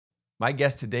My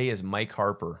guest today is Mike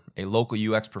Harper, a local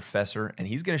UX professor, and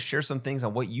he's going to share some things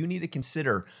on what you need to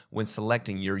consider when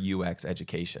selecting your UX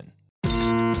education.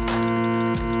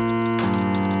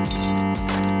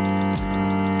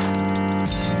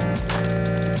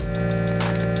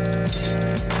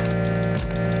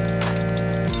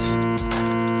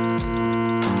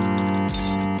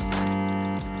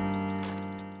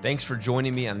 Thanks for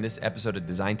joining me on this episode of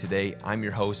Design Today. I'm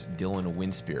your host, Dylan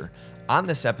Winspear. On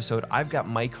this episode, I've got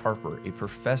Mike Harper, a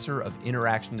professor of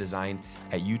interaction design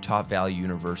at Utah Valley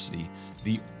University,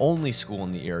 the only school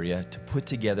in the area to put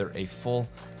together a full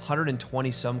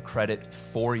 120-some credit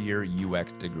 4-year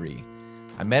UX degree.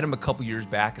 I met him a couple years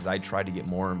back as I tried to get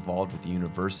more involved with the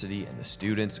university and the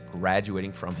students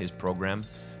graduating from his program.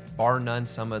 Bar none,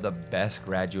 some of the best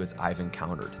graduates I've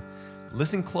encountered.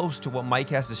 Listen close to what Mike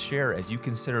has to share as you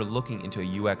consider looking into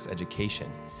a UX education.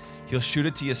 He'll shoot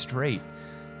it to you straight.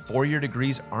 4-year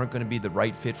degrees aren't going to be the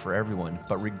right fit for everyone,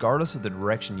 but regardless of the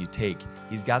direction you take,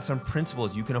 he's got some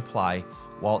principles you can apply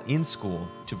while in school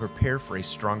to prepare for a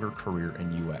stronger career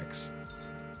in UX.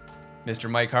 Mr.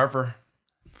 Mike Harper,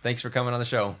 thanks for coming on the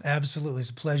show. Absolutely. It's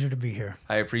a pleasure to be here.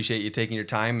 I appreciate you taking your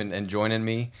time and joining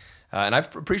me. And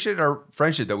I've appreciated our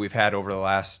friendship that we've had over the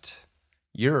last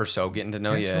year or so, getting to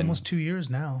know you. It's almost 2 years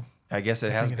now. I guess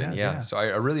it has been, yeah. So I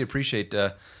really appreciate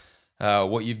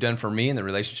what you've done for me and the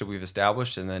relationship we've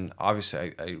established. And then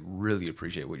obviously I really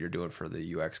appreciate what you're doing for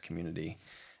the UX community.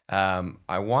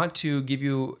 I want to give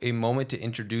you a moment to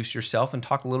introduce yourself and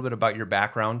talk a little bit about your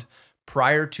background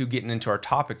prior to getting into our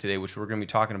topic today, which we're going to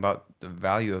be talking about the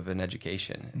value of an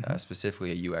education,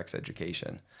 specifically a UX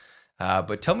education.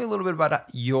 But tell me a little bit about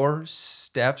your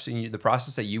steps and the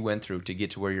process that you went through to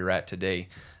get to where you're at today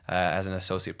as an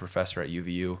associate professor at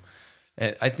UVU.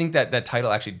 And I think that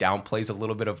title actually downplays a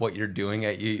little bit of what you're doing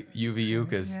at UVU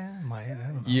because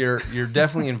you're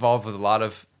definitely involved with a lot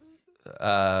of,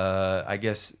 I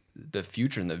guess, the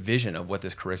future and the vision of what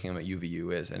this curriculum at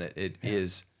UVU is. And it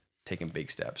is taking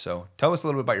big steps. So tell us a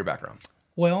little bit about your background.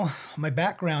 Well, my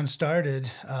background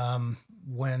started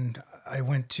when I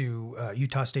went to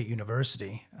Utah State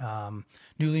University,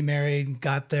 newly married,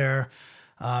 got there,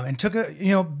 and took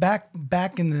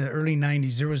back in the early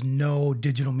 90s, there was no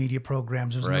digital media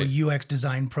programs. There was no UX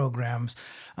design programs.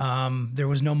 There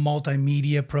was no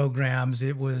multimedia programs.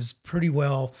 It was pretty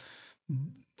well,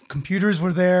 computers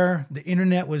were there. The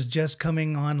internet was just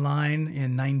coming online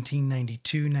in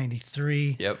 1992,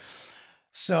 93. Yep.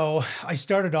 So I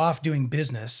started off doing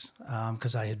business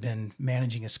because I had been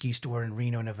managing a ski store in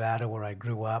Reno, Nevada, where I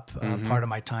grew up part of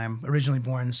my time, originally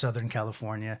born in Southern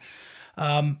California.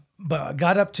 But I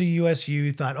got up to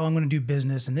USU, thought, I'm going to do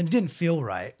business, and then it didn't feel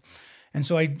right. And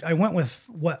so I went with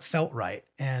what felt right,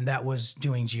 and that was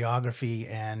doing geography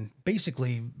and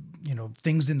basically,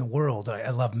 things in the world. I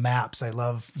love maps. I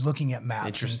love looking at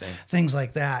maps and things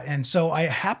like that. And so I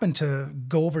happened to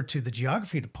go over to the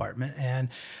geography department and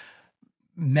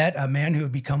met a man who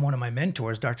had become one of my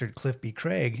mentors, Dr. Cliff B.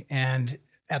 Craig. And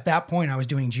at that point, I was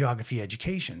doing geography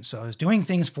education. So I was doing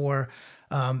things for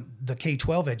the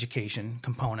K-12 education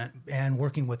component and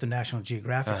working with the National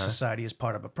Geographic Society as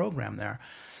part of a program there.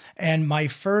 And my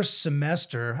first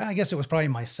semester, I guess it was probably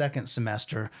my second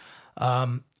semester,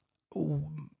 the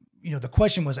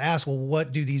question was asked, well,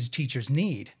 what do these teachers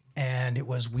need? And it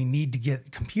was, we need to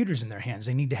get computers in their hands.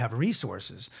 They need to have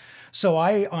resources. So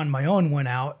I, on my own, went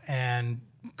out and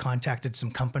contacted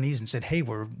some companies and said, hey,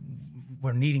 we're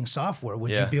needing software.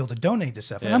 Would you be able to donate this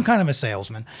stuff? And I'm kind of a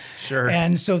salesman. Sure.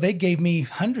 And so they gave me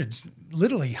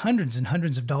literally hundreds and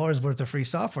hundreds of dollars worth of free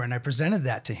software. And I presented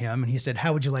that to him and he said,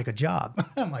 how would you like a job?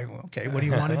 I'm like, well, okay, what do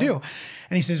you want to do?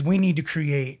 And he says, we need to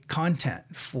create content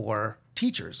for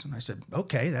teachers. And I said,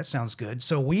 okay, that sounds good.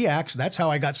 So that's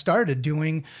how I got started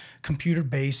doing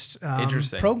computer-based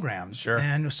programs. Sure.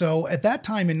 And so at that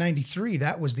time in 93,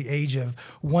 that was the age of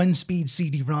one-speed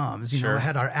CD-ROMs. I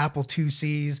had our Apple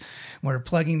IICs. We're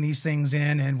plugging these things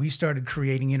in, and we started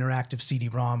creating interactive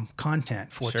CD-ROM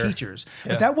content for teachers.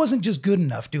 But that wasn't just good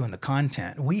enough doing the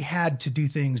content. We had to do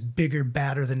things bigger,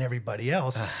 badder than everybody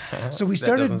else. So we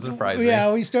started. That doesn't surprise me.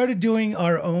 Yeah, we started doing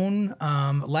our own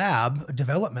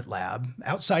development lab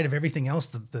outside of everything else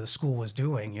that the school was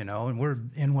doing. And we're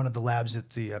in one of the labs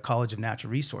at the College of Natural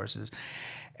Resources.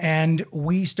 And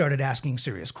we started asking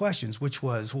serious questions, which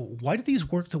was, well, why do these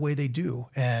work the way they do?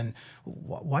 And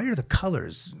why are the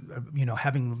colors,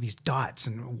 having these dots?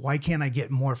 And why can't I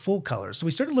get more full colors? So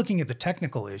we started looking at the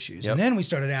technical issues. And then we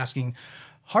started asking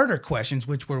harder questions,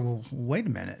 which were, well, wait a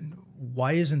minute,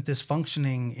 why isn't this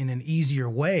functioning in an easier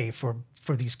way for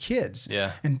these kids?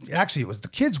 Yeah. And actually, it was the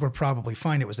kids were probably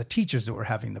fine. It was the teachers that were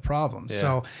having the problems. Yeah.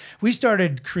 So we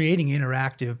started creating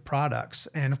interactive products.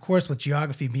 And of course, with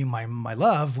geography being my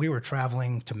love, we were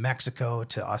traveling to Mexico,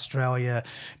 to Australia,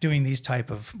 doing these type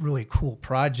of really cool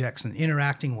projects and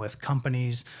interacting with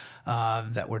companies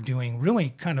that were doing really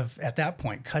kind of, at that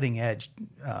point, cutting edge,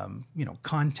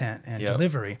 content and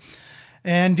delivery.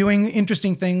 And doing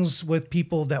interesting things with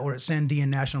people that were at Sandia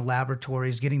National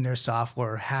Laboratories, getting their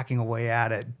software, hacking away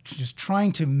at it, just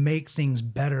trying to make things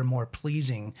better, more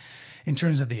pleasing in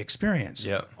terms of the experience.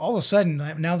 Yep. All of a sudden,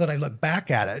 now that I look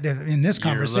back at it in this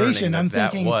conversation, I'm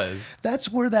thinking that's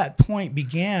where that point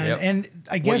began. Yep. And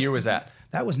I guess— What year was that?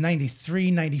 That was 93,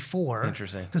 94.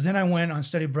 Interesting. Because then I went on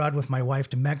study abroad with my wife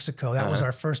to Mexico. That was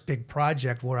our first big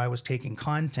project where I was taking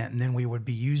content and then we would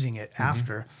be using it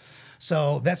after.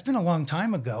 So that's been a long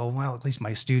time ago. Well, at least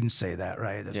my students say that,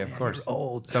 right? Yeah, of course. You're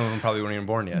old. Some of them probably weren't even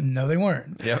born yet. No, they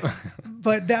weren't. Yep.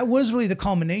 But that was really the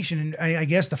culmination. And I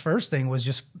guess the first thing was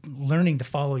just learning to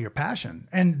follow your passion.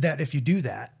 And that if you do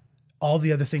that, all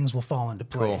the other things will fall into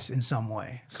place in some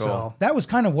way. Cool. So that was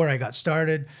kind of where I got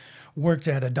started. Worked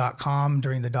at a .com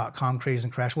during the .com craze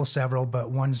and crash. Well, several,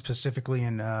 but one specifically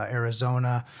in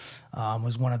Arizona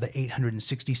was one of the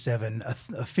 867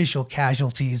 official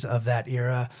casualties of that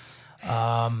era.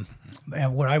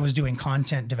 And where I was doing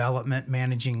content development,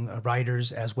 managing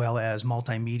writers as well as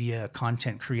multimedia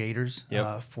content creators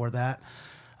for that.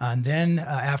 And then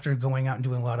after going out and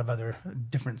doing a lot of other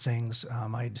different things,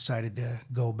 I decided to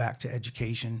go back to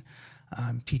education,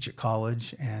 teach at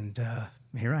college, and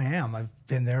here I am. I've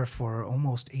been there for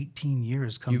almost 18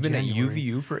 years. You've been January. at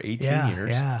UVU for 18 years?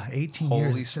 Yeah, 18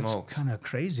 years. Holy smokes. It's kind of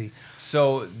crazy.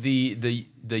 So the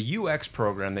UX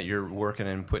program that you're working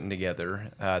and putting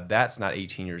together, that's not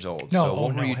 18 years old. No, so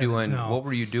what were you doing? No. What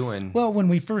were you doing? Well, when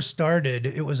we first started,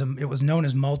 it was known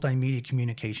as Multimedia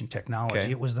Communication Technology.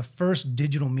 Okay. It was the first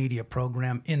digital media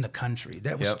program in the country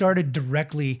that was Yep. started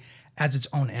directly as its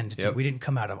own entity. Yep. We didn't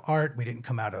come out of art. We didn't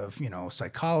come out of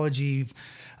psychology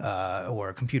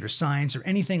or computer science or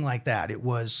anything like that. It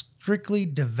was strictly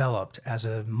developed as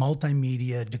a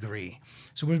multimedia degree.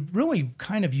 So we're really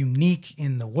kind of unique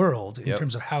in the world in Yep.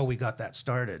 terms of how we got that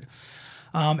started.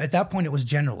 At that point, it was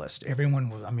generalist. Everyone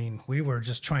was, we were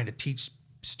just trying to teach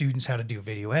students how to do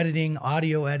video editing,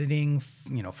 audio editing,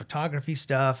 photography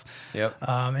stuff. Yep.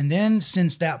 And then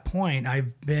since that point,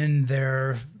 I've been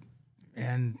there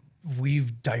and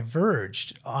we've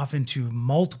diverged off into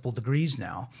multiple degrees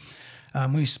now.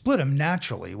 We split them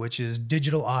naturally, which is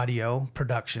digital audio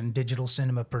production, digital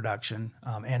cinema production,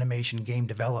 animation, game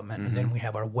development, and then we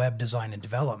have our web design and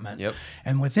development. Yep.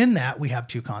 And within that, we have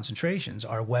two concentrations,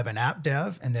 our web and app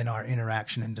dev, and then our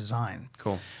interaction and design.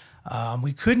 Cool.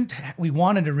 We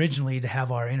wanted originally to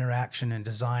have our interaction and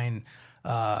design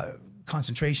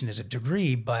concentration as a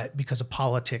degree, but because of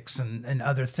politics and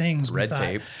other things, Red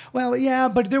tape. Well, yeah,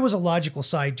 but there was a logical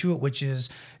side to it, which is,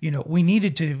 we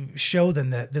needed to show them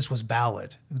that this was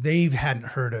valid. They hadn't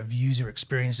heard of user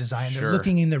experience design. They're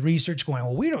looking in the research going,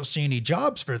 well, we don't see any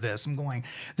jobs for this. I'm going,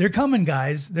 they're coming,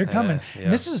 guys. They're coming. Yeah.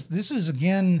 And this is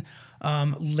again,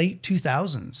 late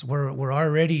 2000s. We're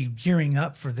already gearing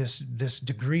up for this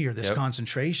degree or this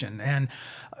concentration. And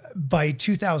by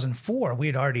 2004, we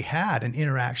had already had an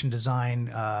interaction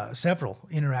design, several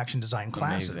interaction design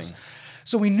classes. Amazing.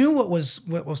 So we knew what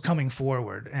was coming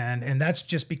forward, and that's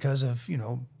just because of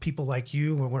people like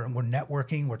you. We're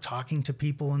networking, we're talking to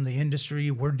people in the industry,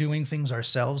 we're doing things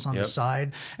ourselves on the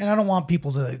side. And I don't want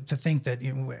people to think that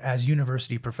as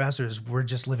university professors we're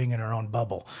just living in our own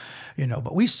bubble,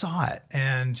 But we saw it,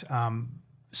 and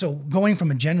so going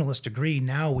from a generalist degree,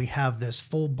 now we have this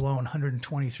full-blown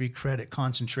 123 credit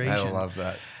concentration. I love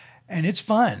that. And it's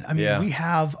fun. We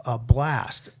have a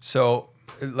blast. So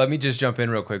let me just jump in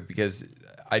real quick because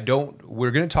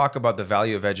we're going to talk about the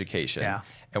value of education. Yeah.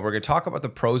 And we're going to talk about the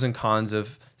pros and cons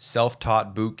of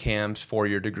self-taught boot camps,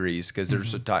 4-year degrees, because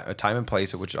there's a time and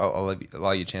place at which I'll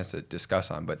allow you a chance to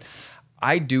discuss on. But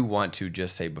I do want to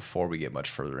just say before we get much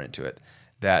further into it,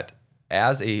 that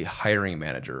as a hiring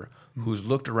manager who's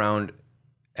looked around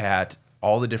at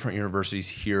all the different universities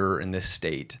here in this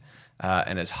state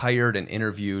and has hired and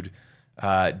interviewed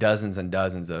dozens and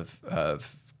dozens of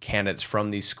candidates from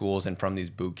these schools and from these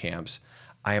boot camps,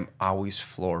 I am always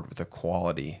floored with the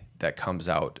quality that comes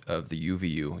out of the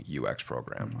UVU UX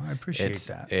program. I appreciate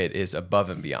that. It is above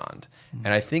and beyond.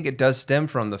 And I think it does stem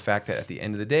from the fact that at the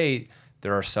end of the day,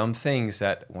 there are some things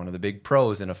that one of the big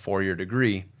pros in a 4-year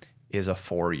degree is a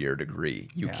 4-year degree.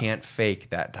 You can't fake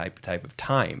that type of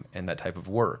time and that type of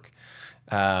work.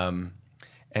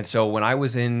 And so when I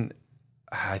was in,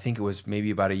 I think it was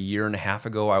maybe about a year and a half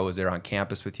ago, I was there on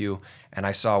campus with you, and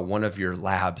I saw one of your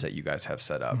labs that you guys have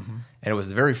set up. And it was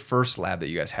the very first lab that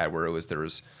you guys had where there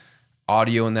was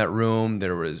audio in that room.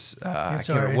 There was it's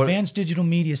our Advanced Digital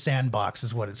Media Sandbox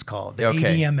is what it's called, the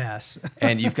ADMS.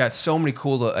 And you've got so many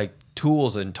cool like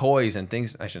tools and toys and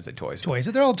things. I shouldn't say toys. Toys,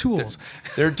 they're all tools.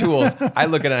 They're tools. I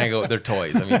look at it and I go, they're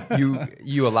toys. I mean,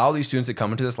 you allow these students to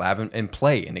come into this lab and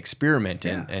play and experiment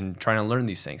and try to learn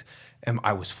these things. And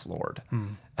I was floored.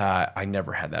 I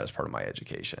never had that as part of my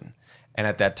education. And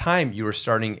at that time, you were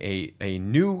starting a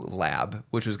new lab,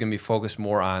 which was going to be focused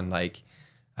more on like,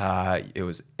 it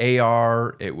was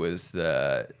AR, it was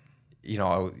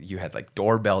you had like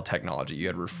doorbell technology, you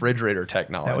had refrigerator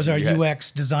technology. That was our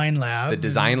UX design lab. The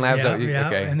design labs.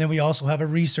 Okay. And then we also have a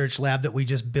research lab that we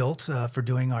just built for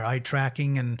doing our eye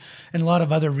tracking and a lot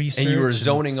of other research. And you were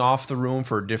zoning off the room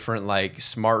for different like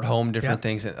smart home, different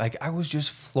things. And like I was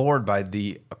just floored by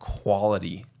the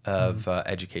quality of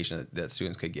education that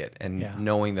students could get, and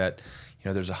knowing that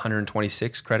there's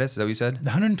 126 credits. Is that what you said? The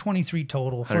 123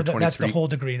 total. That's the whole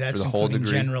degree. That's including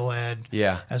general ed,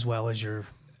 as well as your.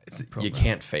 You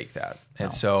can't fake that,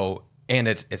 and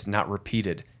it's not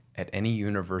repeated at any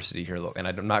university here. And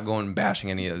I'm not going bashing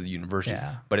any other universities,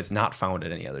 but it's not found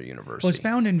at any other university. Well, it's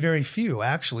found in very few,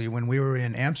 actually. When we were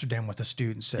in Amsterdam with the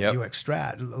students at UX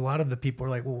Strat, a lot of the people were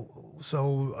like, well,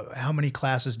 so how many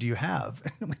classes do you have?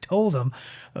 And we told them,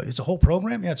 it's a whole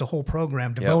program? Yeah, it's a whole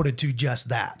program devoted to just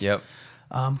that. Yep.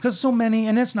 Because so many,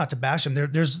 and it's not to bash them.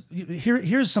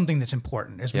 Here's something that's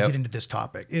important as we get into this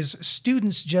topic: is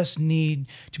students just need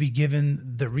to be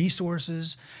given the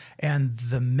resources and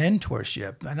the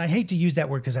mentorship. And I hate to use that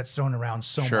word because that's thrown around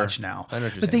so much now.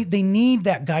 But they need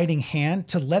that guiding hand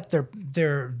to let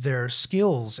their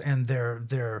skills and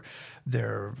their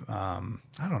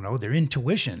I don't know, their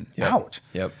intuition out.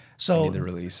 Yep. So the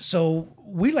release. So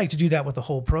we like to do that with the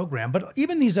whole program, but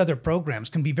even these other programs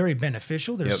can be very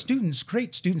beneficial. There's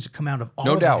great students that come out of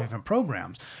all of the different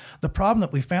programs. The problem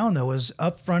that we found though is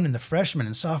up front in the freshman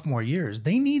and sophomore years,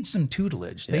 they need some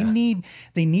tutelage. They need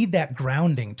that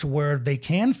grounding to where they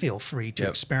can feel free to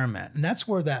experiment. And that's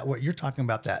where what you're talking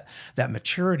about, that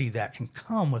maturity that can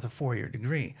come with a 4-year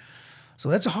degree. So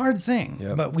that's a hard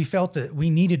thing, but we felt that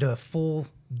we needed a full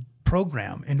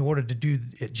program in order to do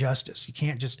it justice. You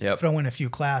can't just throw in a few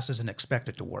classes and expect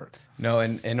it to work. No,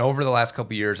 and over the last couple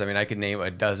of years, I mean, I could name a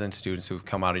dozen students who've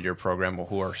come out of your program or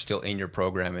who are still in your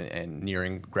program and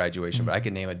nearing graduation, but I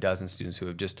could name a dozen students who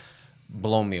have just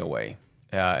blown me away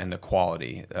in the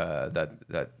quality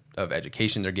that of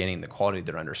education they're gaining, the quality of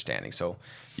their understanding. So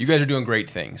you guys are doing great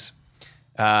things.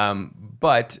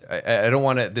 But I don't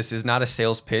want to. This is not a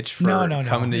sales pitch for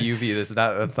coming to UV.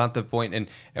 That's not the point.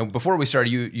 And before we started,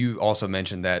 you also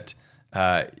mentioned that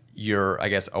you're, I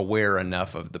guess, aware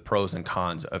enough of the pros and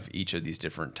cons of each of these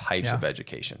different types of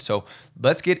education. So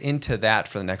let's get into that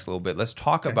for the next little bit. Let's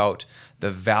talk about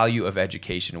the value of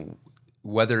education,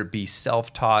 whether it be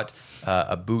self-taught,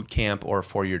 a boot camp, or a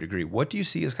 4-year degree. What do you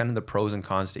see as kind of the pros and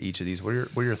cons to each of these? What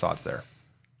are your thoughts there?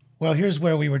 Well, here's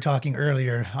where we were talking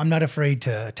earlier. I'm not afraid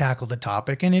to tackle the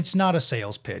topic, and it's not a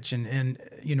sales pitch. And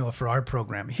for our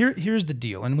program, here's the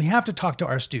deal. And we have to talk to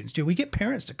our students too. We get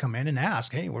parents to come in and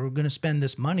ask, "Hey, we're going to spend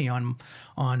this money on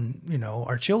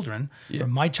our children, or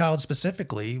my child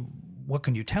specifically. What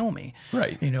can you tell me?"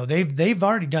 Right. They've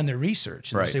already done their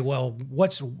research. And they say, well,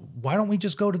 why don't we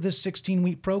just go to this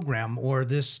 16-week program or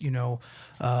this, year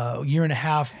and a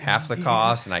half? Half the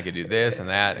cost, and I could do this and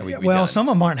that. And we'd be done. Some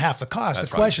of them aren't half the cost. That's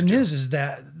the question is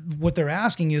that what they're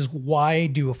asking is, why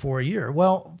do a 4-year?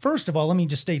 Well, first of all, let me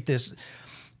just state this.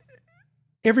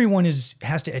 Everyone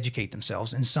has to educate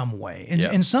themselves in some way. And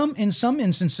in some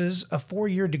instances, a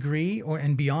 4-year degree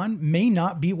and beyond may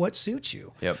not be what suits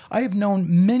you. Yep. I have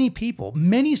known many people,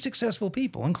 many successful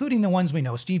people, including the ones we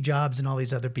know, Steve Jobs and all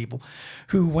these other people,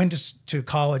 who went to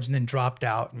college and then dropped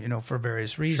out, for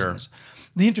various reasons. Sure.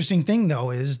 The interesting thing, though,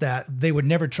 is that they would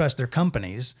never trust their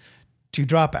companies to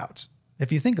dropouts,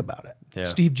 if you think about it. Yeah.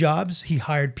 Steve Jobs, he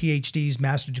hired PhDs,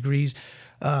 master's degrees,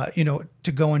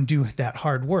 to go and do that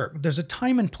hard work. There's a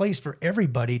time and place for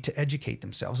everybody to educate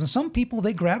themselves. And some people,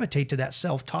 they gravitate to that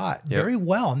self-taught very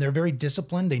well, and they're very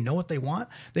disciplined. They know what they want.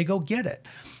 They go get it.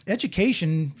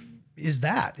 Education is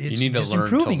that. It's you need just to learn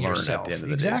improving to learn yourself. At the end of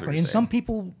the exactly. Day, and some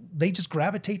people, they just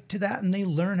gravitate to that, and they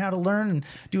learn how to learn and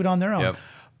do it on their own. Yep.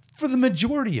 For the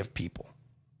majority of people,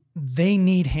 they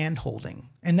need hand-holding.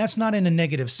 And that's not in a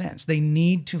negative sense. They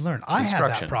need to learn. I had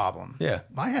that problem. Yeah.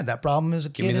 I had that problem as a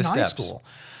kid in high school.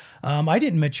 I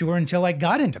didn't mature until I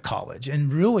got into college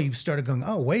and really started going,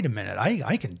 oh, wait a minute.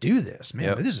 I can do this,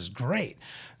 man. This is great.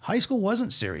 High school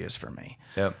wasn't serious for me.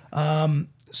 Yep.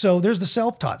 So there's the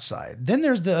self-taught side. Then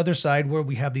there's the other side where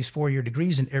we have these 4-year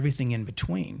degrees and everything in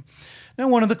between. Now,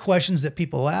 one of the questions that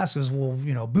people ask is, well,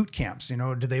 boot camps,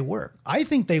 do they work? I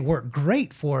think they work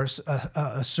great for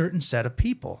a certain set of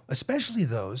people, especially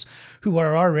those who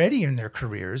are already in their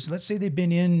careers. Let's say they've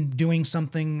been in doing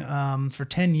something for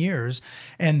 10 years,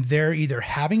 and they're either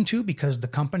having to because the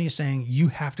company is saying you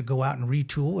have to go out and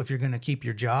retool if you're going to keep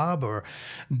your job, or,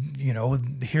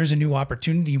 here's a new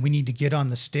opportunity. We need to get on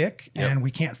the stick, and we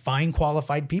can't find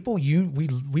qualified people.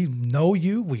 We know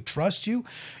you. We trust you.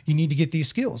 You need to get these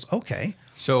skills. Okay.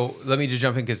 So let me just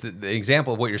jump in, because the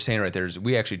example of what you're saying right there is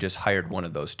we actually just hired one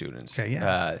of those students. Okay,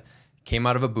 yeah. Came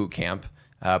out of a boot camp,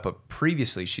 but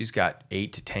previously she's got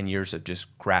 8 to 10 years of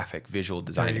just graphic visual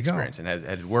design experience and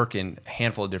had worked in a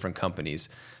handful of different companies,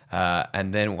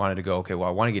 and then wanted to go, okay, well,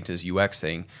 I want to get to this UX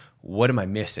thing. What am I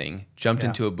missing? Jumped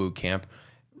into a boot camp.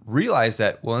 Realized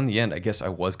that, well, in the end, I guess I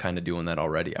was kind of doing that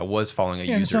already. I was following a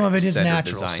user and some of it is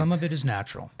natural. design. Some of it is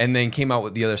natural. And then came out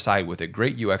with the other side with a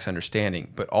great UX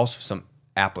understanding, but also some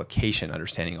application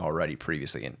understanding already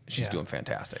previously, and she's doing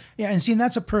fantastic. Yeah, and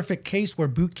that's a perfect case where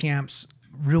boot camps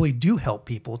really do help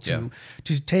people to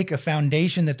take a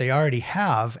foundation that they already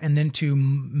have and then to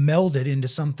meld it into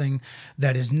something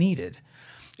that is needed.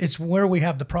 It's where we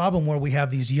have the problem where we have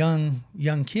these young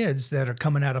kids that are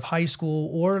coming out of high school,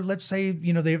 or let's say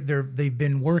they've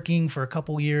been working for a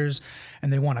couple years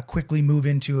and they want to quickly move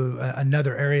into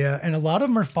another area, and a lot of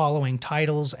them are following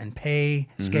titles and pay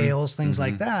scales, things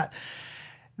like that.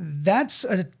 That's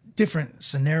a different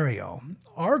scenario.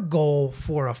 Our goal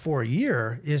for a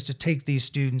 4-year is to take these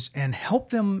students and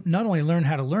help them not only learn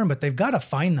how to learn, but they've got to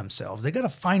find themselves. They've got to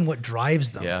find what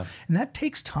drives them, and that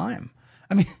takes time.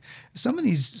 I mean, some of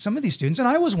these students, and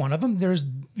I was one of them, there's,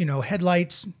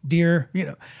 headlights, deer,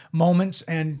 moments,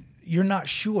 and you're not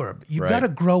sure. You've got to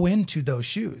grow into those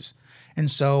shoes.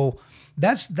 And so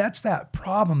that's that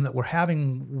problem that we're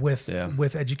having with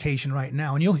education right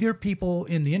now. And you'll hear people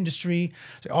in the industry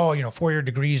say, oh, 4-year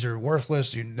degrees are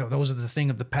worthless. Those are the thing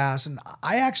of the past. And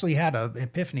I actually had an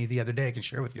epiphany the other day I can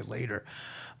share with you later.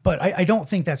 But I don't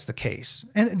think that's the case.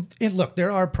 And look,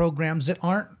 there are programs that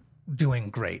aren't doing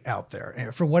great out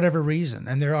there for whatever reason.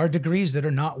 And there are degrees that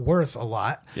are not worth a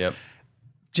lot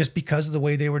just because of the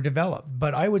way they were developed.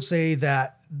 But I would say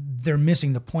that they're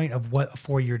missing the point of what a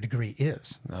 4-year degree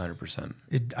is. 100%.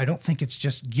 I don't think it's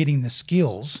just getting the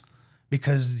skills,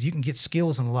 because you can get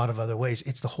skills in a lot of other ways.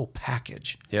 It's the whole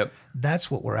package. That's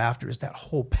what we're after, is that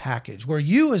whole package where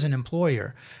you as an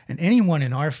employer and anyone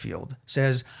in our field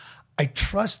says, I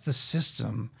trust the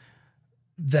system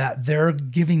that they're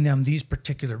giving them these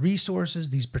particular resources,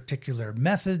 these particular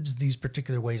methods, these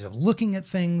particular ways of looking at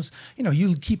things.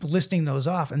 You keep listing those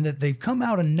off, and that they've come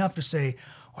out enough to say,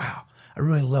 wow, I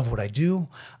really love what I do.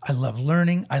 I love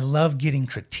learning. I love getting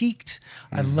critiqued.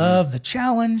 I love the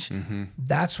challenge.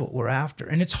 That's what we're after.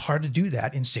 And it's hard to do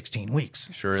that in 16 weeks,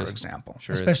 for example,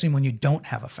 especially when you don't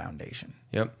have a foundation.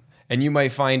 And you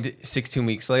might find 16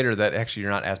 weeks later that actually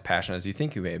you're not as passionate as you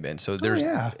think you may have been. So there's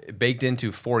baked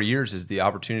into 4 years is the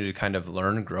opportunity to kind of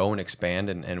learn, grow, and expand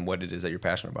and what it is that you're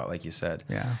passionate about, like you said.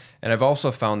 And I've also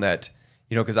found that,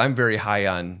 because I'm very high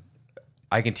on,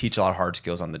 I can teach a lot of hard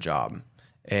skills on the job.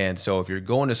 And so if you're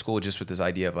going to school just with this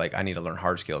idea of like, I need to learn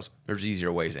hard skills, there's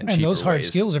easier ways and cheaper ways. And those hard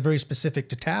skills are very specific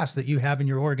to tasks that you have in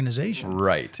your organization.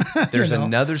 Right. There's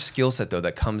another skill set, though,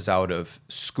 that comes out of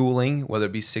schooling, whether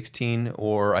it be 16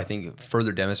 or I think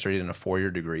further demonstrated in a 4-year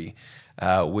degree,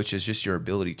 which is just your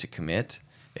ability to commit.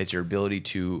 It's your ability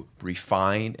to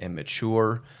refine and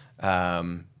mature.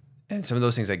 And some of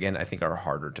those things, again, I think are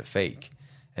harder to fake.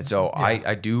 And so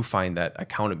I do find that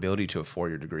accountability to a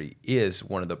 4-year degree is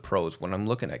one of the pros when I'm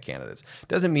looking at candidates.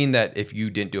 Doesn't mean that if you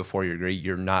didn't do a 4-year degree,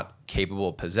 you're not capable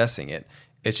of possessing it.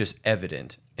 It's just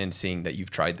evident in seeing that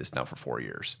you've tried this now for 4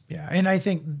 years. Yeah, and I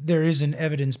think there is an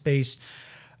evidence-based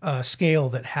scale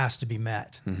that has to be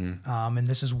met. And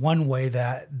this is one way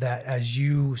that as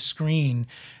you screen,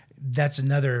 that's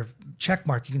another check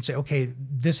mark. You can say, okay,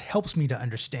 this helps me to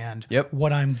understand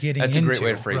what I'm getting into. That's a great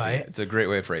way of phrasing it. It's a great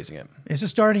way of phrasing it. It's a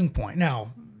starting point.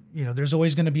 Now, there's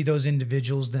always going to be those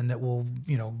individuals then that will,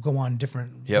 go on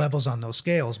different levels on those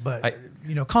scales. But,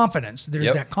 confidence,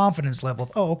 there's that confidence level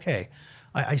of, oh, okay,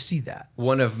 I see that.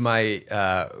 One of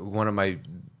my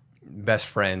best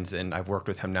friends, and I've worked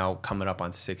with him now coming up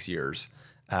on 6 years.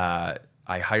 I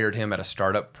hired him at a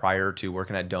startup prior to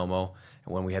working at Domo.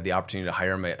 And when we had the opportunity to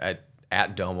hire him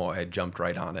at Domo, I had jumped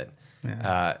right on it.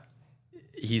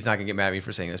 He's not going to get mad at me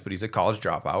for saying this, but he's a college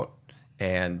dropout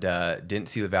and didn't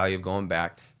see the value of going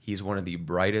back. He's one of the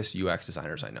brightest UX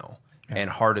designers I know. and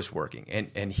hardest working.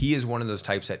 And he is one of those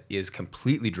types that is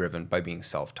completely driven by being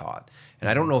self-taught. And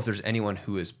I don't know if there's anyone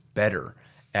who is better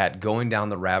at going down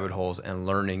the rabbit holes and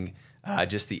learning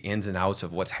just the ins and outs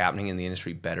of what's happening in the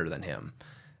industry better than him.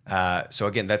 So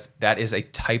again, that is a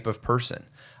type of person.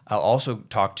 I'll also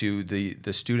talk to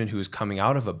the student who is coming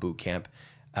out of a boot camp,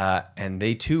 and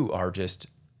they too are just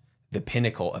the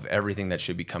pinnacle of everything that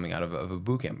should be coming out of a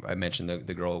boot camp. I mentioned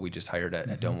the girl we just hired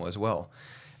at Domo as well.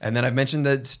 And then I've mentioned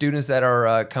the students that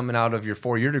are coming out of your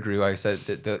 4-year degree. I said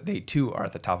that they too are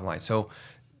at the top of the line. So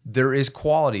there is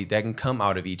quality that can come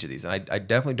out of each of these. And I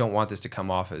definitely don't want this to come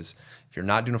off as, if you're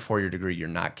not doing a 4-year degree, you're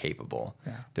not capable.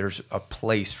 Yeah. There's a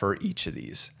place for each of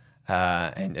these.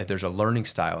 And there's a learning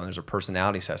style and there's a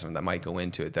personality assessment that might go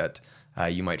into it that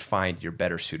you might find you're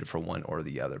better suited for one or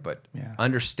the other. But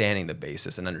understanding the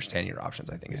basis and understanding your options,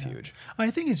 I think, is huge.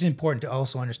 I think it's important to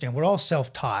also understand we're all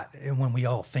self-taught when we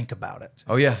all think about it.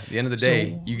 Oh, yeah. At the end of the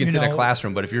day, you can sit in a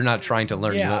classroom, but if you're not trying to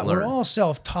learn, you won't learn. We're all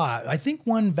self-taught. I think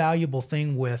one valuable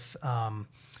thing with a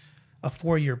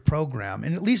 4-year program,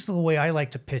 and at least the way I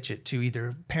like to pitch it to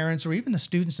either parents or even the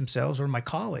students themselves or my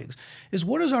colleagues, is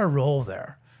what is our role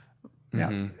there?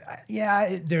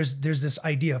 There's this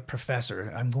idea of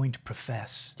professor. I'm going to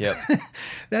profess. Yep.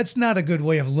 That's not a good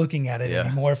way of looking at it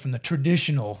anymore from the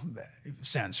traditional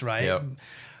sense, right? Yep.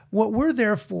 What we're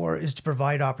there for is to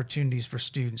provide opportunities for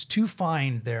students to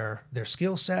find their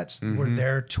skill sets. Mm-hmm. We're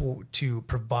there to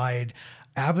provide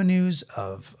avenues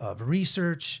of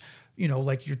research. You know,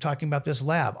 like you're talking about this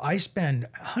lab. I spend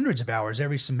hundreds of hours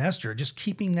every semester just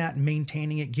keeping that and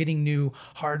maintaining it, getting new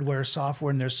hardware, software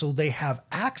in there so they have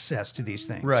access to these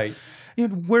things. Right. You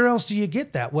know, where else do you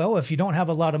get that? Well, if you don't have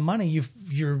a lot of money,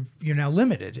 you're now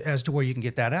limited as to where you can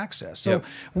get that access. So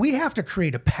we have to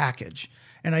create a package.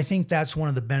 And I think that's one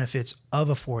of the benefits of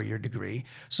a 4-year degree,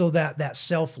 so that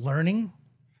self-learning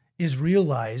is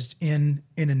realized in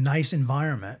a nice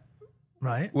environment.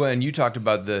 Right. Well, and you talked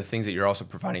about the things that you're also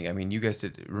providing. I mean, you guys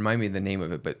did remind me of the name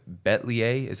of it, but Bet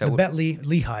Lehi, is that what? Bet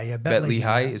Lehi, yeah. Bet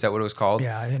Lehi, is that what it was called?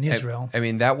 Yeah, in Israel. I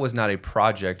mean, that was not a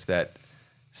project that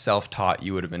self-taught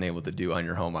you would have been able to do on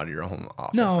your home, out of your home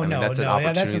office. No, that's an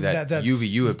opportunity that that's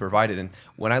UVU had provided. And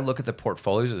when I look at the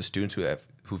portfolios of the students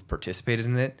who've participated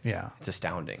in it, it's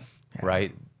astounding,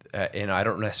 right? And I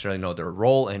don't necessarily know their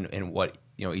role and what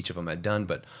each of them had done,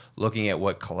 but looking at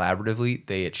what collaboratively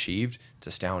they achieved, it's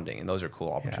astounding. And those are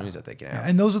cool opportunities that they can have.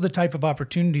 And those are the type of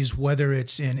opportunities, whether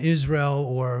it's in Israel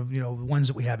or, ones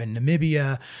that we have in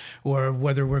Namibia, or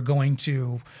whether we're going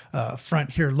to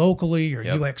Front here locally or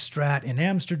UX Strat in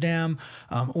Amsterdam,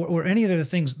 or any other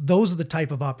things. Those are the type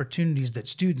of opportunities that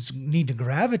students need to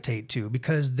gravitate to,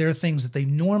 because they're things that they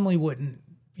normally wouldn't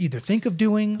either think of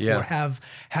doing or have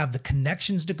the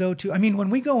connections to go to. I mean, when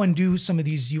we go and do some of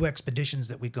these UX expeditions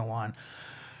that we go on,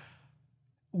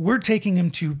 we're taking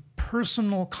them to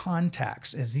personal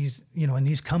contacts as these, in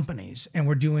these companies, and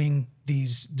we're doing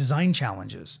these design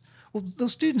challenges. Well,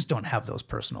 those students don't have those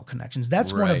personal connections.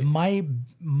 That's one of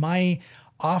my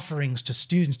offerings to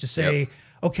students, to say,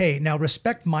 okay, now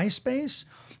respect my space.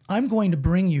 I'm going to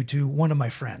bring you to one of my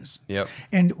friends. Yep.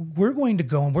 And we're going to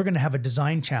go and we're going to have a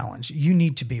design challenge. You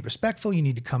need to be respectful. You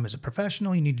need to come as a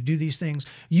professional. You need to do these things.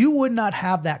 You would not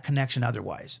have that connection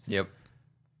otherwise. Yep.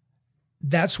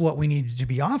 That's what we needed to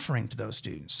be offering to those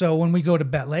students. So when we go to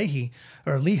Bet Lehi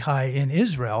or Lehi in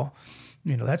Israel,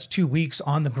 that's 2 weeks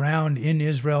on the ground in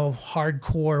Israel,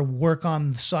 hardcore work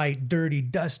on the site, dirty,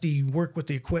 dusty, work with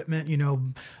the equipment,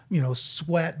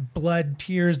 sweat, blood,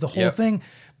 tears, the whole thing.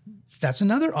 That's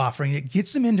another offering. It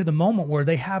gets them into the moment where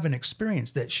they have an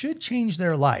experience that should change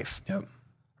their life. Yep.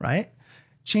 Right?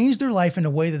 Change their life in a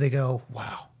way that they go,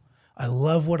 wow, I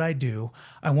love what I do.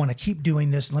 I want to keep doing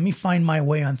this. Let me find my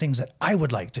way on things that I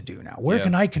would like to do now. Where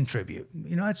can I contribute?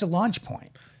 That's a launch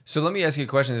point. So let me ask you a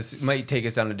question. This might take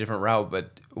us down a different route,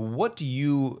 but what do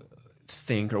you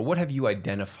think, or what have you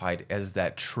identified as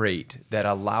that trait that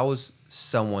allows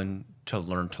someone to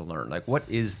learn? Like, what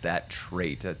is that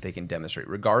trait that they can demonstrate,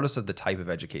 regardless of the type of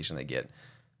education they get?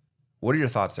 What are your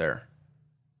thoughts there?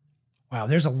 Wow,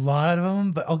 there's a lot of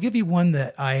them, but I'll give you one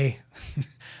that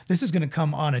this is going to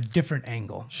come on a different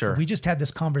angle. Sure. We just had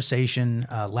this conversation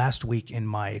last week in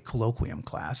my colloquium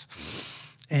class,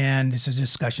 and it's a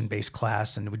discussion-based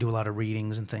class, and we do a lot of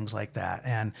readings and things like that.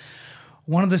 And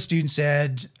one of the students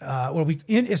said,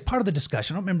 as part of the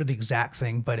discussion, I don't remember the exact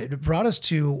thing, but it brought us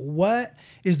to, what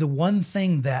is the one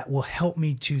thing that will help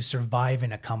me to survive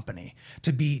in a company,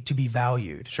 to be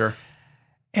valued? Sure.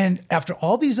 And after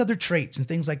all these other traits and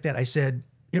things like that, I said,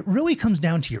 it really comes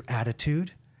down to your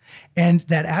attitude. And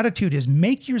that attitude is,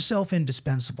 make yourself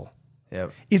indispensable.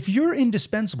 Yep. If you're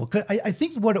indispensable, 'cause I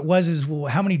think what it was is, well,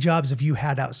 how many jobs have you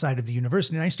had outside of the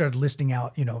university? And I started listing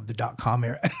out, the .com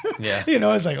era. Yeah.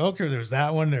 It's like, okay, there's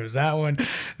that one. They're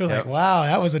like, wow,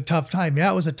 that was a tough time.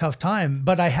 Yeah, it was a tough time.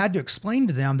 But I had to explain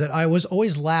to them that I was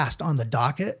always last on the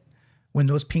docket when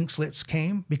those pink slips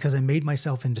came because I made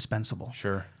myself indispensable.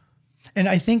 Sure. And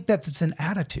I think that it's an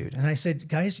attitude. And I said,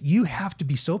 guys, you have to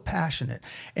be so passionate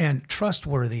and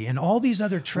trustworthy and all these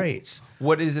other traits.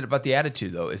 What is it about the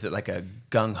attitude, though? Is it like a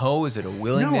gung-ho? Is it a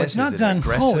willingness? No, it's not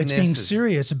gung-ho. It's being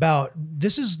serious about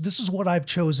this is what I've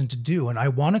chosen to do, and I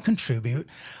want to contribute.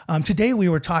 Today we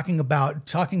were talking about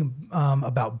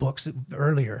books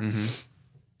earlier,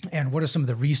 and what are some of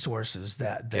the resources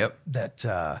that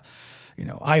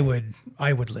I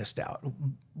would list out.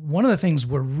 One of the things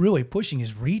we're really pushing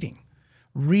is reading.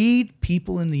 Read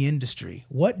people in the industry,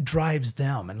 what drives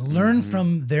them, and learn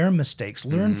from their mistakes,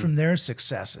 learn from their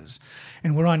successes.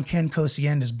 And we're on Ken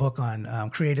Kosienda's book on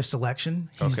creative selection.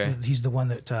 He's the one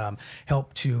that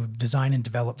helped to design and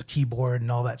develop the keyboard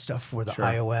and all that stuff for the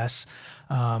iOS.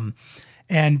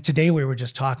 And today we were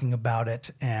just talking about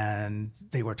it, and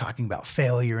they were talking about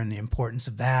failure and the importance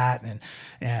of that,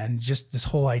 and just this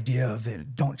whole idea of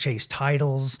don't chase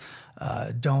titles,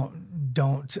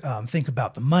 don't think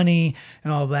about the money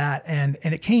and all that. And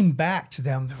it came back to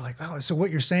them. They were like, oh, so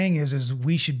what you're saying is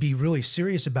we should be really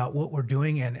serious about what we're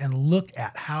doing and look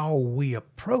at how we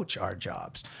approach our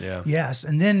jobs. Yeah. Yes.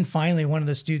 And then finally, one of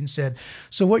the students said,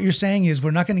 so what you're saying is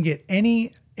we're not going to get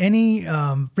any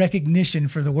recognition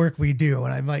for the work we do.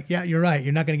 And I'm like, yeah, you're right.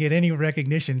 You're not going to get any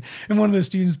recognition. And one of the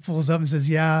students pulls up and says,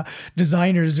 yeah,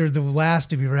 designers are the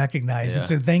last to be recognized. Yeah. It's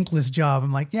a thankless job.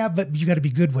 I'm like, yeah, but you got to be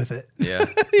good with it. Yeah.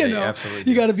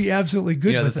 You got to be absolutely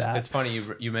good with that. It's funny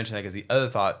you mentioned that, because the other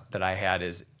thought that I had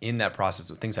is, in that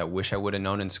process of things I wish I would have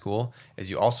known in school,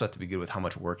 is you also have to be good with how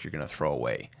much work you're going to throw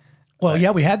away. Well,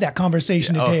 yeah, we had that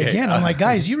conversation today again. I'm like,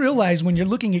 guys, you realize when you're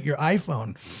looking at your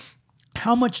iPhone,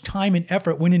 how much time and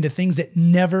effort went into things that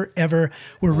never, ever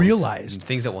were realized.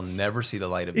 Things that will never see the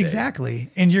light of day. Exactly.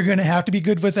 And you're going to have to be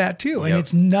good with that too. And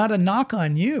it's not a knock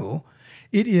on you.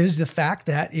 It is the fact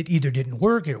that it either didn't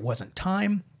work, it wasn't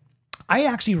time. I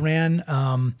actually ran,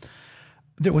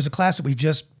 there was a class that we've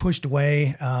just pushed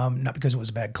away, not because it was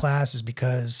a bad class, is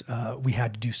because we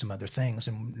had to do some other things.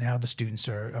 And now the students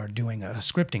are doing a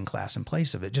scripting class in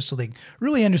place of it, just so they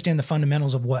really understand the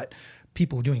fundamentals of what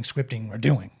people doing scripting are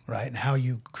doing, right? And how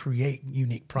you create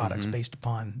unique products based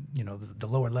upon, the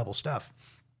lower level stuff.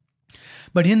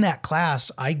 But in that class,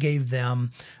 I gave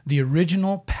them the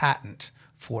original patent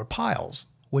for piles,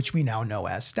 which we now know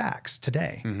as stacks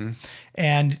today.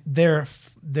 And they're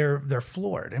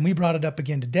floored. And we brought it up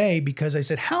again today because I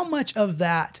said, how much of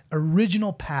that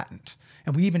original patent,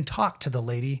 and we even talked to the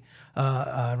lady,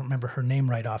 I don't remember her name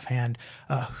right offhand,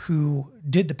 who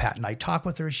did the patent. I talked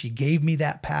with her. She gave me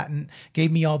that patent,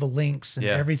 gave me all the links and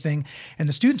everything. And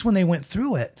the students, when they went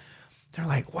through it, they're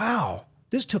like, wow,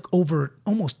 this took over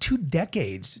almost 2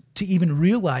 decades to even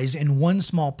realize in one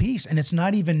small piece. And it's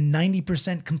not even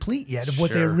 90% complete yet of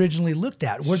what they originally looked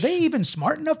at. Were they even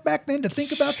smart enough back then to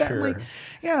think about that? Like,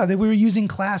 yeah, they were using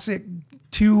classic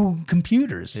 2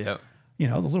 computers, the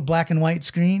little black and white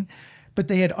screen. But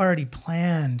they had already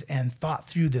planned and thought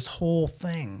through this whole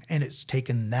thing. And it's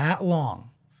taken that long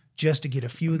just to get a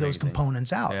few of those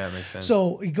components out. Yeah, it makes sense.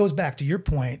 So it goes back to your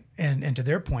point and to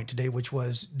their point today, which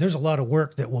was there's a lot of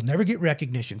work that we'll never get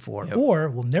recognition for or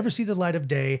will never see the light of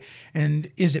day. And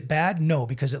is it bad? No,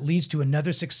 because it leads to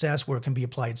another success where it can be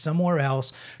applied somewhere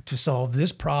else to solve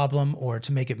this problem or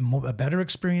to make it a better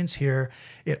experience here.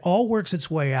 It all works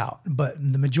its way out, but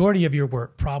the majority of your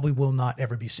work probably will not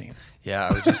ever be seen. Yeah,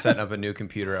 I was just setting up a new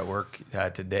computer at work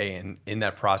today, and in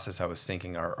that process, I was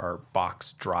syncing our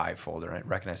box drive folder, and I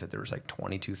recognized that there was like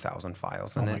 22,000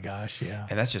 files in it. Oh my gosh, yeah.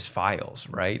 And that's just files,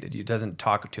 right? It doesn't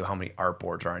talk to how many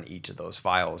artboards are on each of those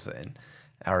files. And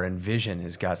our Envision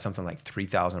has got something like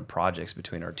 3,000 projects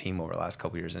between our team over the last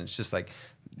couple of years, and it's just like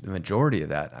the majority of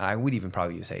that, I would even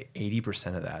probably say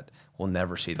 80% of that will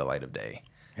never see the light of day.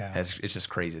 Yeah. It's just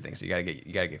crazy things. So you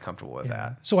gotta get comfortable with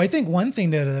that. So I think one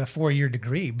thing that a 4-year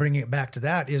degree, bringing it back to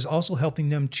that, is also helping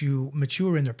them to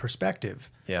mature in their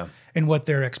perspective. Yeah. And what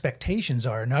their expectations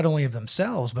are, not only of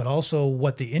themselves, but also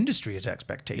what the industry's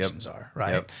expectations are,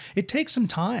 right? Yep. It takes some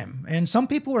time. And some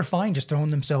people are fine just throwing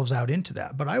themselves out into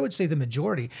that. But I would say the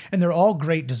majority, and they're all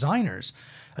great designers.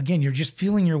 Again, you're just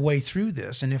feeling your way through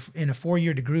this. And if in a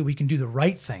 4-year degree, we can do the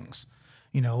right things,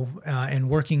 and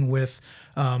working with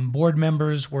board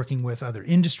members, working with other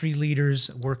industry leaders,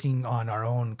 working on our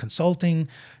own consulting,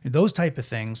 those type of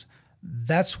things,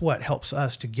 that's what helps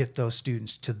us to get those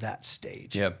students to that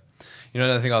stage. Yep.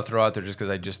 Another thing I'll throw out there, just because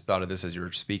I just thought of this as you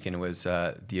were speaking, was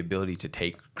the ability to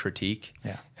take critique.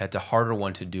 Yeah. It's a harder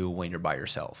one to do when you're by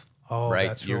yourself. Oh, right?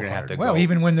 that's You're real gonna hard. have to well, go.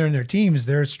 even when they're in their teams,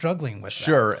 they're struggling with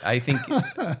Sure. I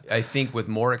think with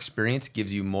more experience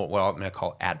gives you more, what I'm going to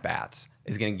call at-bats.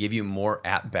 Is going to give you more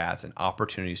at-bats and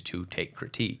opportunities to take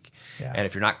critique. Yeah. And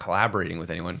if you're not collaborating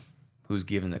with anyone, who's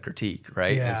giving the critique,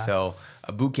 right? Yeah. And so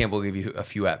a boot camp will give you a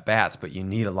few at-bats, but you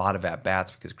need a lot of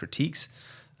at-bats because critiques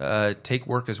take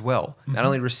work as well. Mm-hmm. Not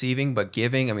only receiving, but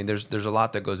giving. I mean, there's a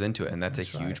lot that goes into it, and that's a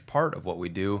huge part of what we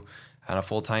do on a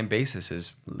full-time basis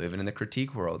is living in the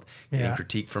critique world, getting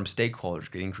critique from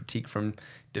stakeholders, getting critique from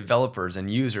developers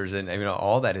and users, and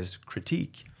all that is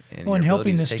critique. And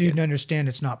helping the student understand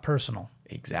it's not personal.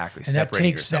 Exactly. And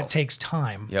that takes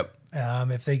time. Yep.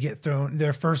 If they get thrown,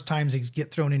 their first times they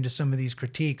get thrown into some of these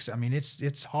critiques, I mean,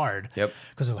 it's hard. Yep.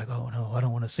 Because they're like, oh no, I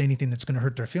don't want to say anything that's going to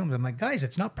hurt their feelings. I'm like, guys,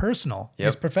 it's not personal. Yep.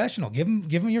 It's professional. Give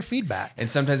them your feedback. And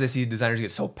sometimes I see designers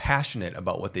get so passionate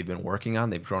about what they've been working on,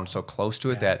 they've grown so close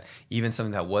to it that even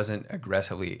something that wasn't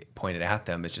aggressively pointed at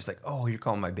them, it's just like, oh, you're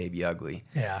calling my baby ugly.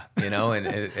 Yeah. And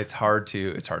it's hard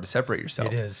to separate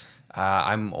yourself. It is.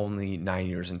 I'm only 9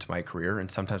 years into my career,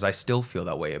 and sometimes I still feel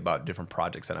that way about different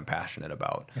projects that I'm passionate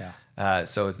about. Yeah.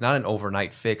 So it's not an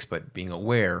overnight fix, but being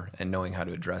aware and knowing how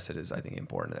to address it is, I think,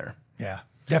 important there. Yeah,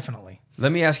 definitely.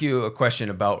 Let me ask you a question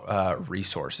about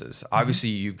resources. Obviously,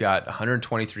 you've got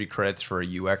 123 credits for a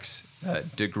UX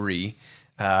degree.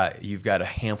 You've got a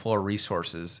handful of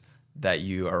resources that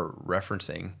you are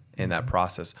referencing in that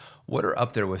process. What are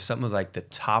up there with some of like the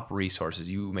top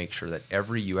resources you make sure that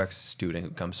every UX student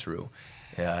who comes through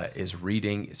is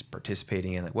reading, is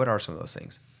participating in? Like, what are some of those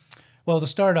things? Well, to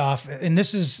start off, and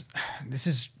this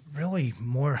is really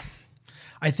more,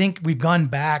 I think we've gone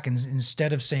back and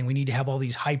instead of saying we need to have all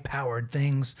these high-powered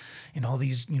things and all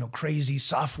these crazy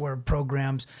software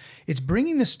programs, it's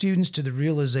bringing the students to the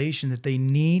realization that they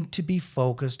need to be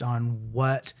focused on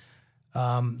what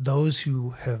those who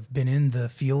have been in the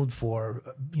field for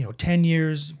 10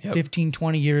 years, 15,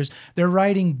 20 years, they're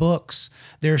writing books,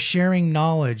 they're sharing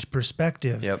knowledge,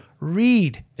 perspective.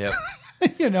 Read.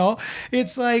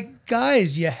 It's like,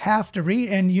 guys, you have to read.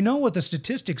 And you know what the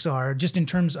statistics are, just in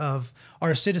terms of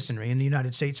our citizenry in the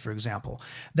United States, for example,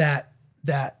 that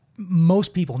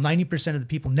most people, 90% of the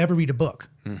people, never read a book.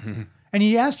 Mm-hmm. And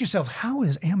you ask yourself, how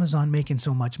is Amazon making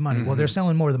so much money? Mm-hmm. Well, they're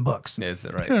selling more than books. That's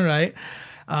right. Right.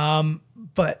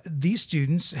 But these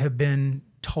students have been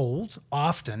told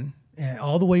often,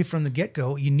 all the way from the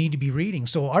get-go, you need to be reading.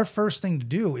 So our first thing to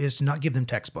do is to not give them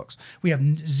textbooks. We have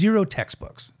 0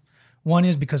 textbooks. One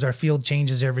is because our field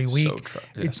changes every week.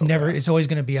 It's always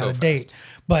going to be out of date.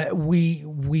 But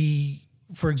we,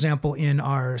 for example, in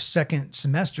our second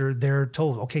semester, they're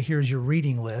told, okay, here's your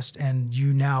reading list, and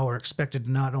you now are expected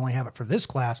to not only have it for this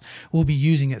class, we'll be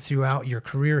using it throughout your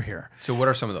career here. So what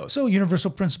are some of those? So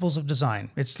Universal Principles of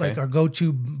Design. It's like our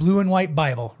go-to blue and white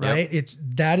Bible, right?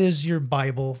 That is your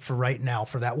Bible for right now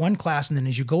for that one class. And then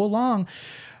as you go along,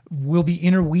 we'll be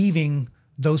interweaving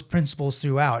those principles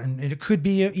throughout. And it could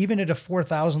be even at a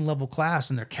 4,000 level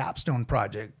class in their capstone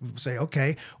project, say,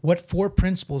 okay, what 4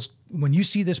 principles, when you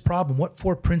see this problem, what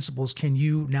 4 principles can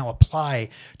you now apply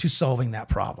to solving that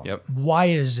problem? Why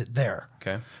is it there?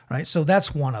 Okay. Right. So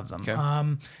that's one of them.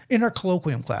 Okay. In our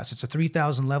colloquium class, it's a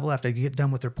 3,000 level. After they get done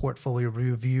with their portfolio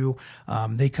review,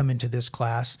 they come into this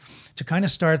class to kind of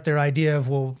start their idea of,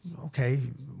 well, okay,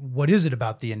 what is it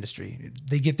about the industry?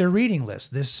 They get their reading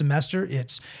list. This semester,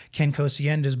 it's Ken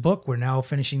Cosienda's book. We're now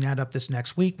finishing that up this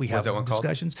next week. We have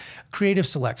discussions. Creative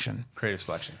Selection. Creative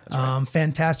Selection. That's right.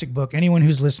 Fantastic book. Anyone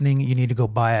who's listening, you need to go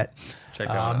buy it. Check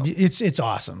that out. It's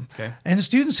awesome. Okay. And the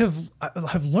students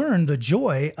have learned the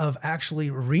joy of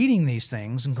actually reading these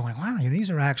things and going, wow,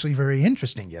 these are actually very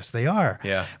interesting. Yes, they are.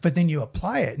 Yeah. But then you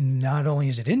apply it, and not only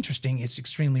is it interesting, it's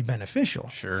extremely beneficial.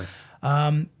 Sure.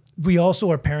 We also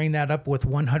are pairing that up with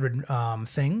 100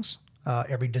 things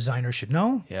every designer should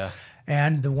know. Yeah.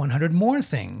 And the 100 more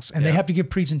things. And they have to give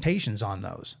presentations on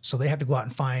those. So they have to go out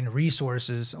and find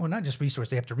resources. Well, not just resources.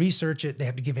 They have to research it. They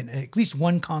have to give it at least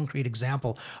one concrete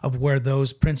example of where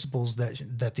those principles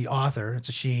that the author, it's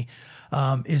a she,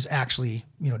 is actually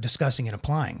discussing and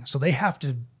applying. So they have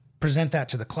to present that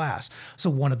to the class.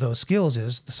 So one of those skills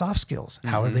is the soft skills. Mm-hmm.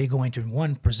 How are they going to,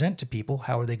 one, present to people?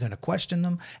 How are they going to question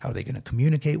them? How are they going to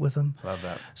communicate with them? Love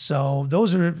that. So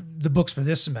those are the books for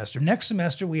this semester. Next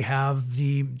semester, we have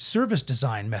the service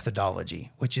design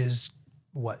methodology, which is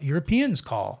what Europeans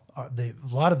call, a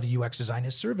lot of the UX design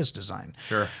is service design.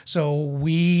 Sure. So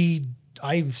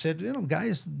I said,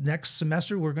 guys, next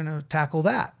semester, we're going to tackle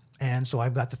that. And so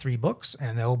I've got the 3 books,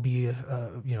 and they'll be,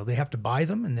 they have to buy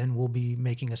them, and then we'll be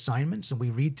making assignments, and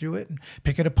we read through it and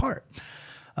pick it apart.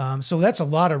 So that's a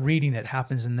lot of reading that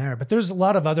happens in there. But there's a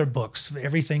lot of other books,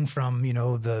 everything from,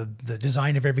 the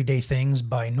Design of Everyday Things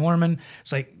by Norman.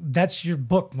 It's like, that's your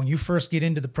book. When you first get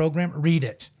into the program, read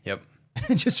it. Yep.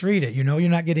 Just read it. You're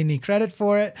not getting any credit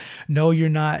for it. No, you're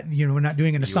not, we're not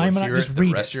doing an assignment. Just read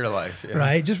it. The rest of your life. Yeah.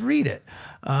 Right? Just read it.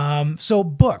 So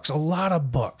books, a lot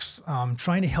of books,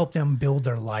 trying to help them build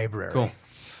their library. Cool.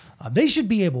 They should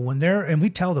be able, and we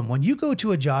tell them, when you go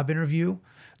to a job interview,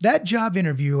 that job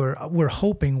interviewer, we're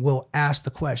hoping, will ask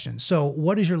the question. So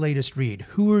what is your latest read?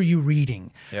 Who are you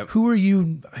reading? Yep. Who are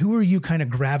you kind of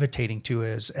gravitating to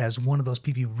as one of those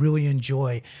people you really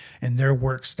enjoy in their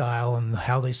work style and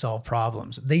how they solve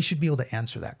problems? They should be able to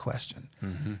answer that question,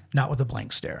 not with a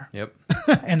blank stare. Yep.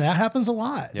 And that happens a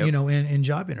lot, Yep. in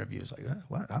job interviews. Like,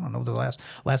 what? I don't know the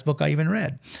last book I even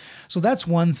read. So that's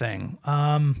one thing.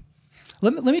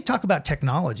 Let me talk about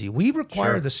technology. We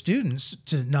require the students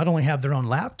to not only have their own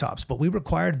laptops, but we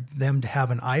require them to have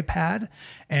an iPad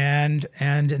and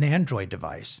an Android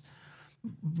device.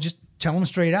 Just tell them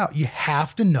straight out, you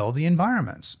have to know the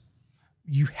environments.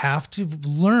 You have to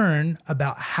learn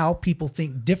about how people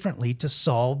think differently to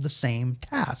solve the same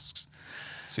tasks.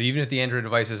 So even if the Android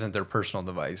device isn't their personal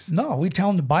device. No, we tell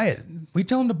them to buy it. We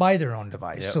tell them to buy their own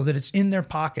device so that it's in their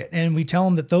pocket. And we tell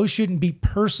them that those shouldn't be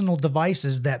personal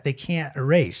devices that they can't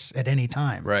erase at any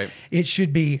time. Right. It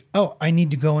should be, I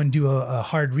need to go and do a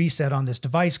hard reset on this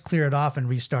device, clear it off and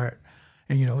restart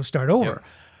and, start over.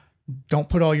 Yep. Don't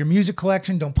put all your music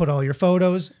collection. Don't put all your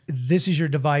photos. This is your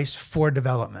device for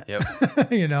development.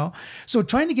 Yep. So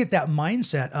trying to get that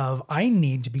mindset of, I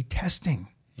need to be testing.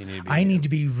 I need to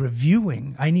be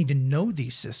reviewing. I need to know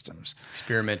these systems.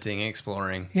 Experimenting,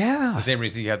 exploring. Yeah. It's the same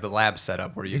reason you have the lab set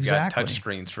up where you've got touch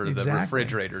screens for the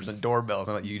refrigerators and doorbells.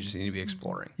 And you just need to be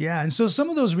exploring. Yeah. And so some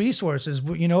of those resources,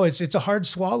 it's a hard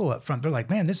swallow up front. They're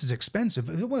like, man, this is expensive.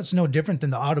 Well, it's no different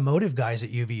than the automotive guys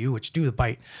at UVU, which do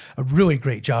a really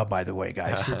great job, by the way,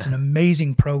 guys. It's an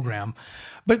amazing program.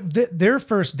 But their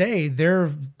first day, they're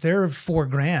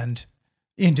 $4,000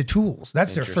 into tools.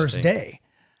 That's their first day.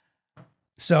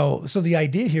 So the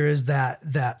idea here is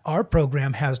that our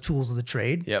program has tools of the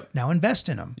trade. Yep. Now invest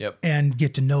in them. Yep. And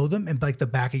get to know them and like the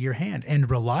back of your hand and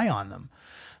rely on them.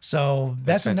 So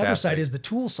that's another side, is the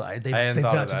tool side. They've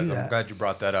got to do that. I'm glad you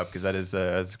brought that up because that's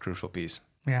a crucial piece.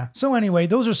 Yeah. So anyway,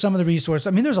 those are some of the resources.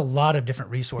 I mean, there's a lot of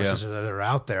different resources that are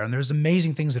out there, and there's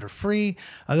amazing things that are free,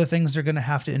 other things they're going to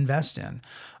have to invest in.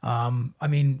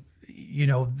 The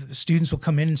students will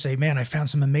come in and say, man, I found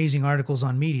some amazing articles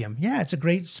on Medium. Yeah, it's a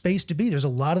great space to be. There's a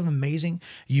lot of amazing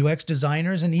UX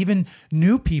designers and even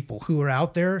new people who are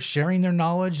out there sharing their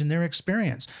knowledge and their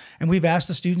experience. And we've asked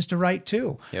the students to write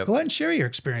too. Yep. Go ahead and share your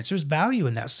experience. There's value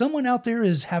in that. Someone out there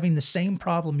is having the same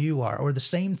problem you are or the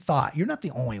same thought. You're not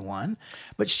the only one,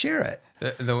 but share it.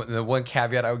 The one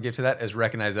caveat I would give to that is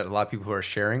recognize that a lot of people who are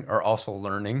sharing are also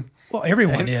learning. Well,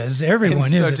 everyone is.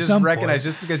 Everyone is. So just recognize,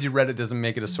 just because you read it doesn't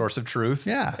make it a source of truth.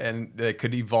 Yeah. And it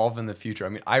could evolve in the future. I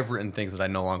mean, I've written things that I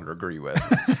no longer agree with.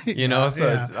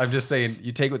 I'm just saying,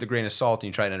 you take it with a grain of salt and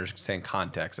you try to understand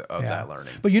context of that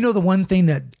learning. But the one thing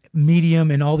that Medium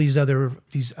and all these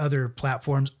other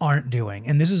platforms aren't doing,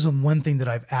 and this is one thing that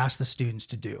I've asked the students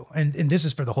to do, and this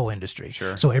is for the whole industry.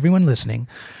 Sure. So everyone listening,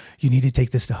 you need to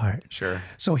take this to heart. Sure.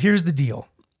 So here's the deal: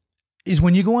 is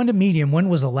when you go onto Medium, when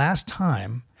was the last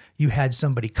time you had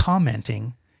somebody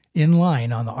commenting in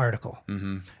line on the article?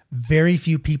 Mm-hmm. Very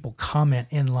few people comment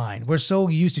in line. We're so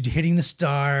used to hitting the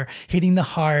star, hitting the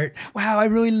heart. Wow, I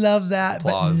really love that.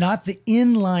 Applause. But not the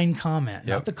inline comment,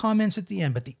 not the comments at the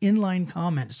end, but the inline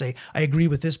comment to say, I agree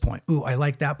with this point. Ooh, I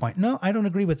like that point. No, I don't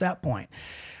agree with that point.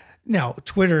 Now,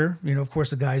 Twitter, of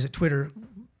course, the guys at Twitter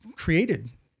created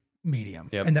Medium.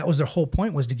 Yep. And that was their whole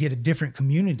point, was to get a different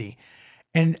community.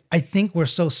 And I think we're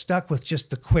so stuck with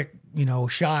just the quick,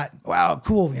 shot. Wow,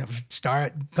 cool.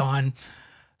 Start, gone.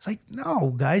 It's like,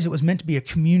 no, guys, it was meant to be a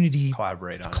community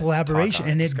collaboration,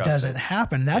 and it doesn't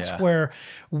happen. That's where,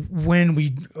 when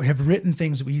we have written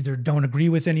things that we either don't agree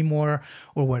with anymore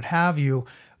or what have you,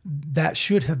 that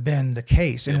should have been the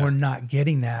case, and we're not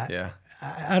getting that. Yeah.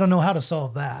 I don't know how to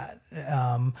solve that.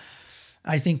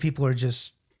 I think people are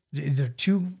just, they're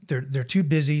too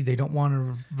busy. They don't want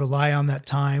to rely on that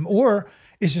time, or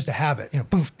it's just a habit.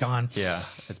 Poof, gone. Yeah,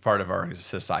 it's part of our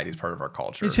society. It's part of our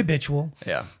culture. It's habitual.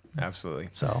 Yeah, absolutely.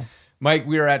 So, Mike,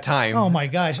 we are at time. Oh my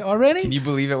gosh, already? Can you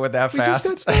believe it? With that fast?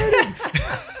 We just got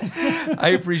started. I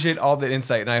appreciate all the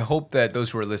insight, and I hope that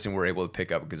those who are listening were able to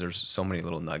pick up, because there's so many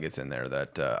little nuggets in there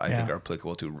that I think are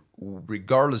applicable to,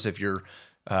 regardless if you're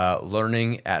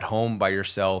learning at home by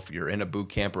yourself, you're in a boot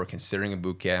camp or considering a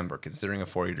boot camp or considering a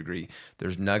 4-year degree,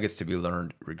 there's nuggets to be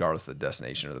learned regardless of the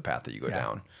destination or the path that you go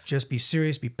down. Just be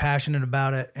serious, be passionate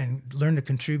about it, and learn to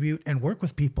contribute and work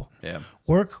with people. Yeah.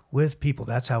 Work with people.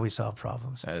 That's how we solve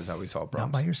problems. That is how we solve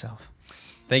problems. Not by yourself.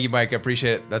 Thank you, Mike. I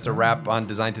appreciate it. That's a wrap on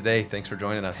Design Today. Thanks for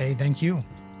joining us. Hey, thank you.